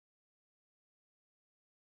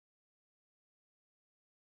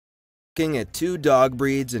Looking at two dog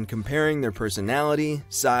breeds and comparing their personality,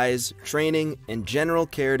 size, training, and general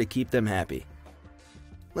care to keep them happy.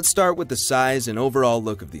 Let's start with the size and overall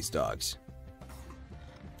look of these dogs.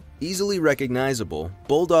 Easily recognizable,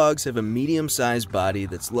 Bulldogs have a medium-sized body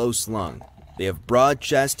that's low-slung. They have broad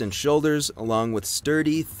chest and shoulders along with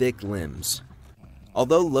sturdy, thick limbs.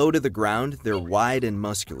 Although low to the ground, they're wide and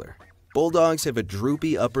muscular. Bulldogs have a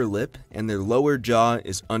droopy upper lip and their lower jaw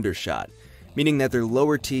is undershot, meaning that their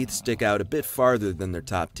lower teeth stick out a bit farther than their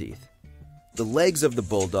top teeth. The legs of the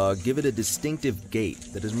Bulldog give it a distinctive gait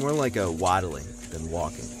that is more like a waddling than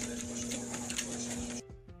walking.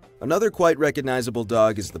 Another quite recognizable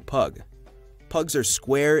dog is the Pug. Pugs are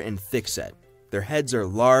square and thick-set. Their heads are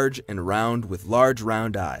large and round with large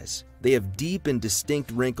round eyes. They have deep and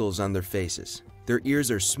distinct wrinkles on their faces. Their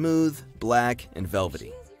ears are smooth, black, and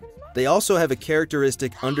velvety. They also have a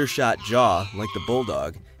characteristic undershot jaw like the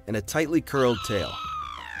Bulldog and a tightly curled tail.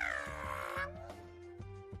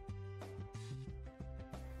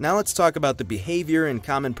 Now let's talk about the behavior and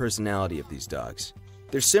common personality of these dogs.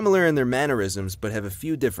 They're similar in their mannerisms but have a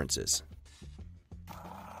few differences.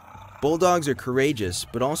 Bulldogs are courageous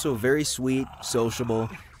but also very sweet, sociable,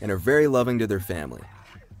 and are very loving to their family.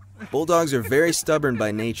 Bulldogs are very stubborn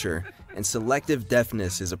by nature, and selective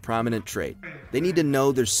deafness is a prominent trait. They need to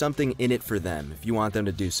know there's something in it for them if you want them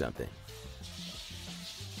to do something.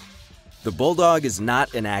 The Bulldog is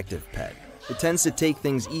not an active pet. It tends to take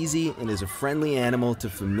things easy and is a friendly animal to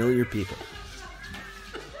familiar people.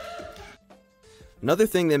 Another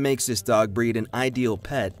thing that makes this dog breed an ideal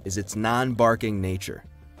pet is its non-barking nature.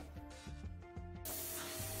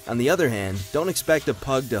 On the other hand, don't expect a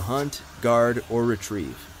pug to hunt, guard, or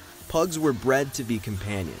retrieve. Pugs were bred to be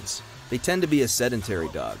companions. They tend to be a sedentary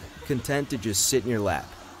dog, content to just sit in your lap.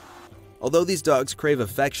 Although these dogs crave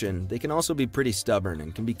affection, they can also be pretty stubborn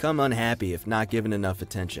and can become unhappy if not given enough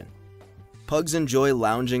attention. Pugs enjoy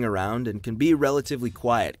lounging around and can be relatively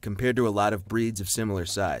quiet compared to a lot of breeds of similar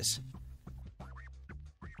size.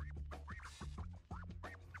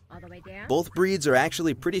 Both breeds are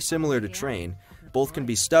actually pretty similar to train. Both can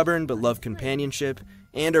be stubborn but love companionship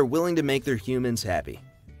and are willing to make their humans happy.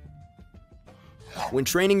 When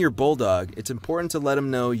training your Bulldog, it's important to let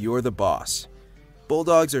them know you're the boss.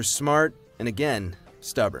 Bulldogs are smart and, again,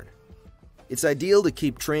 stubborn. It's ideal to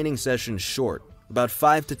keep training sessions short, about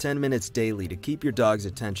 5 to 10 minutes daily to keep your dog's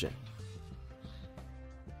attention.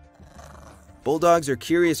 Bulldogs are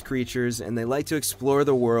curious creatures and they like to explore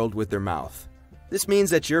the world with their mouth. This means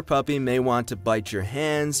that your puppy may want to bite your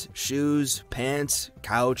hands, shoes, pants,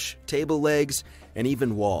 couch, table legs, and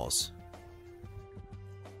even walls.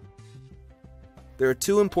 There are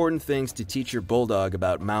two important things to teach your Bulldog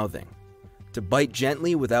about mouthing: to bite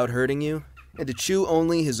gently without hurting you, and to chew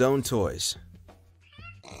only his own toys.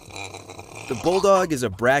 The Bulldog is a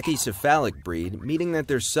brachycephalic breed, meaning that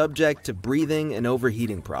they're subject to breathing and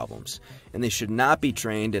overheating problems, and they should not be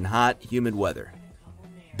trained in hot, humid weather.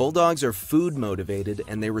 Bulldogs are food motivated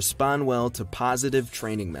and they respond well to positive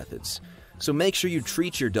training methods, so make sure you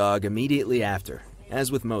treat your dog immediately after,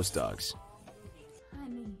 as with most dogs.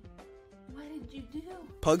 Honey, what did you do?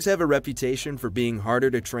 Pugs have a reputation for being harder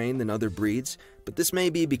to train than other breeds, but this may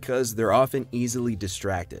be because they're often easily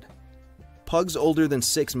distracted. Pugs older than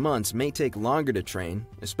 6 months may take longer to train,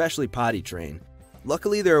 especially potty train.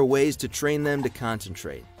 Luckily, there are ways to train them to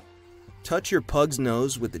concentrate. Touch your pug's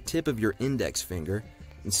nose with the tip of your index finger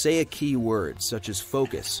and say a key word such as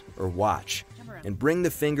focus or watch, and bring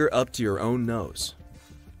the finger up to your own nose.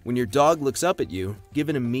 When your dog looks up at you, give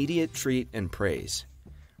an immediate treat and praise.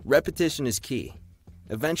 Repetition is key.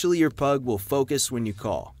 Eventually your pug will focus when you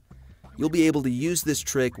call. You'll be able to use this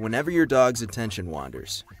trick whenever your dog's attention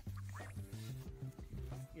wanders.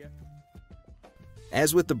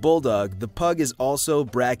 As with the Bulldog, the Pug is also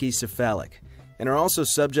brachycephalic and are also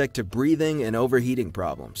subject to breathing and overheating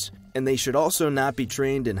problems, and they should also not be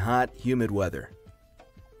trained in hot, humid weather.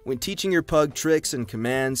 When teaching your Pug tricks and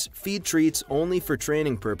commands, feed treats only for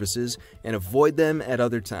training purposes and avoid them at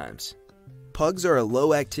other times. Pugs are a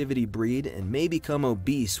low-activity breed and may become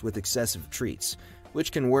obese with excessive treats,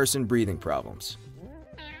 which can worsen breathing problems.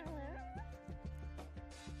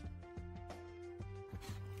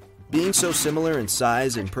 Being so similar in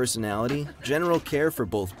size and personality, general care for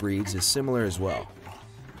both breeds is similar as well.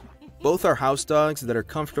 Both are house dogs that are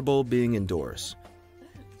comfortable being indoors.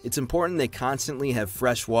 It's important they constantly have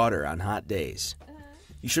fresh water on hot days.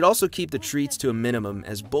 You should also keep the treats to a minimum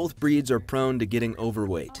as both breeds are prone to getting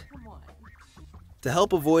overweight. To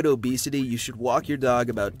help avoid obesity, you should walk your dog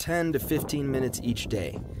about 10 to 15 minutes each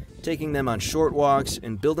day, taking them on short walks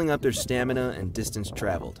and building up their stamina and distance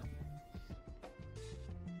traveled.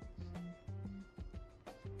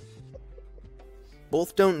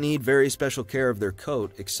 Both don't need very special care of their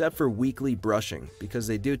coat except for weekly brushing because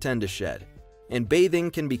they do tend to shed. And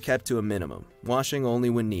bathing can be kept to a minimum, washing only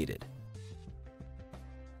when needed.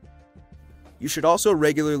 You should also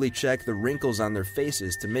regularly check the wrinkles on their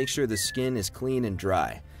faces to make sure the skin is clean and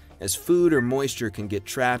dry, as food or moisture can get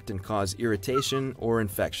trapped and cause irritation or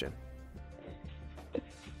infection.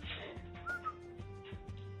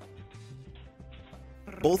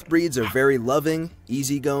 Both breeds are very loving,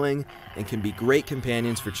 easygoing, and can be great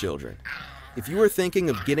companions for children. If you are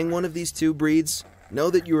thinking of getting one of these two breeds,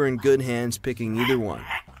 know that you are in good hands picking either one.